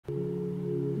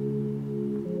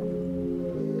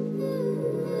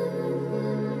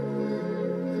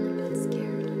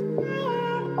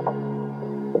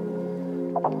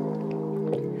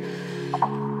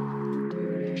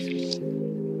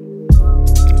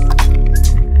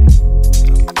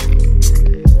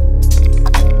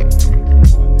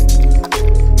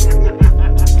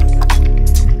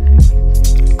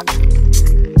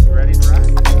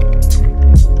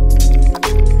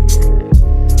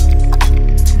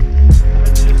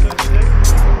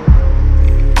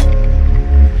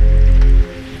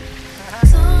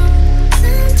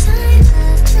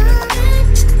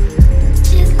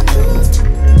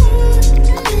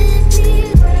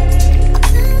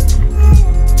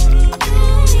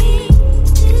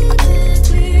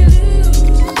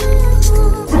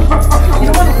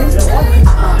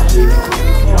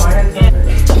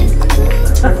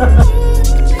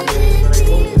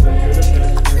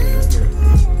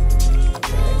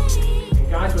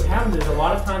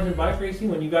lot of times in bike racing,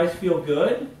 when you guys feel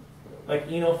good,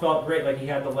 like Eno felt great, like he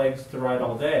had the legs to ride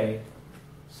all day,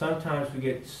 sometimes we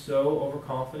get so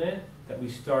overconfident that we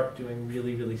start doing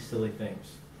really, really silly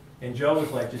things. And Joe was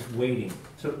like just waiting.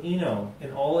 So Eno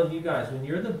and all of you guys, when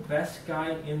you're the best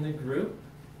guy in the group,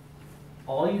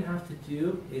 all you have to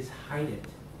do is hide it.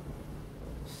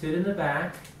 Sit in the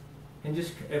back, and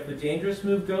just, if the dangerous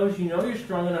move goes, you know you're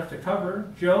strong enough to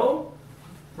cover. Joe,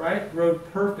 right,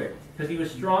 rode perfect, because he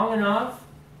was strong enough,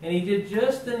 and he did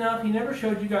just enough. He never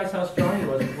showed you guys how strong he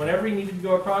was. Whenever he needed to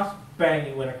go across, bang,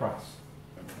 he went across.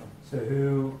 So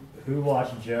who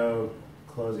watched Joe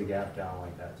close a gap down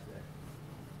like that today?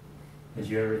 Did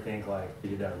you ever think, like, he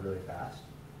did that really fast?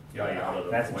 Yeah.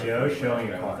 That's Joe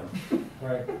showing a car.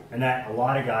 Right. And that a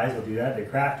lot of guys will do that. The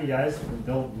crafty guys,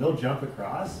 they'll jump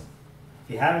across.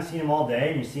 If you haven't seen them all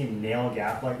day and you see them nail a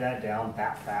gap like that down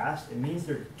that fast, it means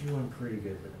they're doing pretty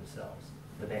good for themselves.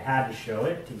 But they had to show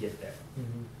it to get there.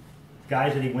 Mm-hmm.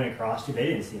 Guys that he went across to, they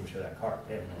didn't see him show that car.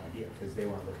 They had no idea because they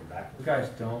weren't looking back. Guys,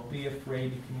 don't be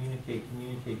afraid to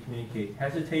communicate.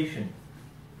 Hesitation,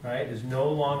 right, is no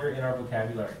longer in our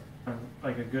vocabulary.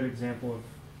 Like a good example of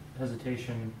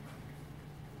hesitation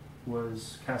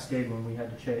was Cascade when we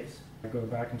had to chase. I go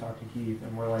back and talk to Keith,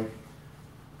 and we're like,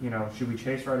 you know, should we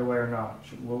chase right away or not?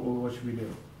 What should we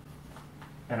do?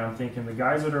 And I'm thinking, the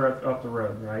guys that are up the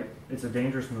road, right? It's a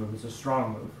dangerous move. It's a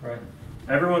strong move. Right.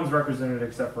 Everyone's represented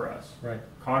except for us. Right.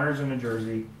 Connor's in a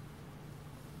jersey,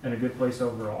 in a good place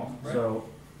overall. Right. So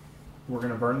we're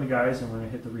going to burn the guys, and we're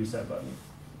going to hit the reset button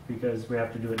because we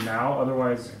have to do it now.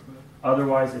 Otherwise,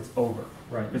 it's over.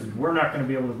 Right. Because we're not going to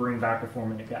be able to bring back a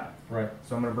 4-minute gap. Right.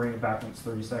 So I'm going to bring it back when it's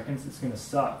 30 seconds. It's going to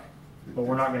suck, but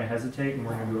we're not going to hesitate, and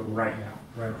we're going to do it right now.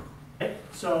 Right.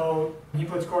 So he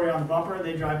puts Corey on the bumper,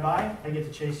 they drive by, I get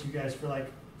to chase you guys for like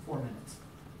 4 minutes.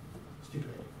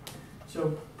 Stupid.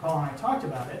 So Paul and I talked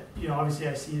about it. You know, obviously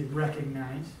I see it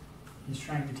recognized. He's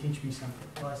trying to teach me something.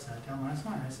 Well, I sat down last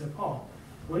night. I said, Paul,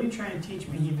 what are you trying to teach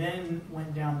me? He then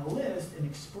went down the list and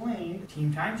explained,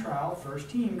 team time trial, first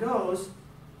team goes,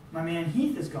 my man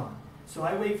Heath is gone. So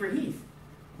I wait for Heath.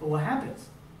 But what happens?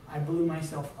 I blew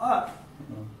myself up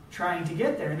trying to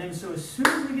get there. And then so as soon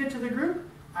as we get to the group,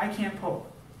 I can't pull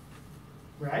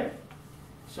it. Right?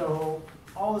 So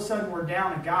all of a sudden we're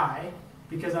down a guy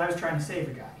because I was trying to save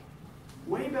a guy.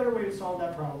 Way better way to solve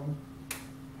that problem.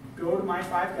 Go to my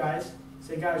 5 guys.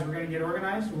 Say, guys, we're going to get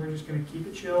organized, and we're just going to keep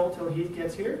it chill till Heath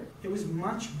gets here. It was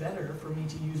much better for me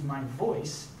to use my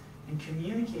voice and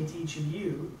communicate to each of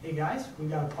you, hey guys, we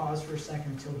got to pause for a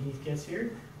second until Heath gets here,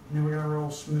 and then we're going to roll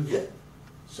smoothly.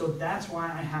 So that's why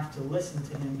I have to listen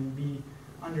to him and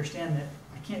understand that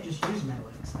I can't just use my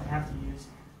legs. I have to use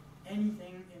anything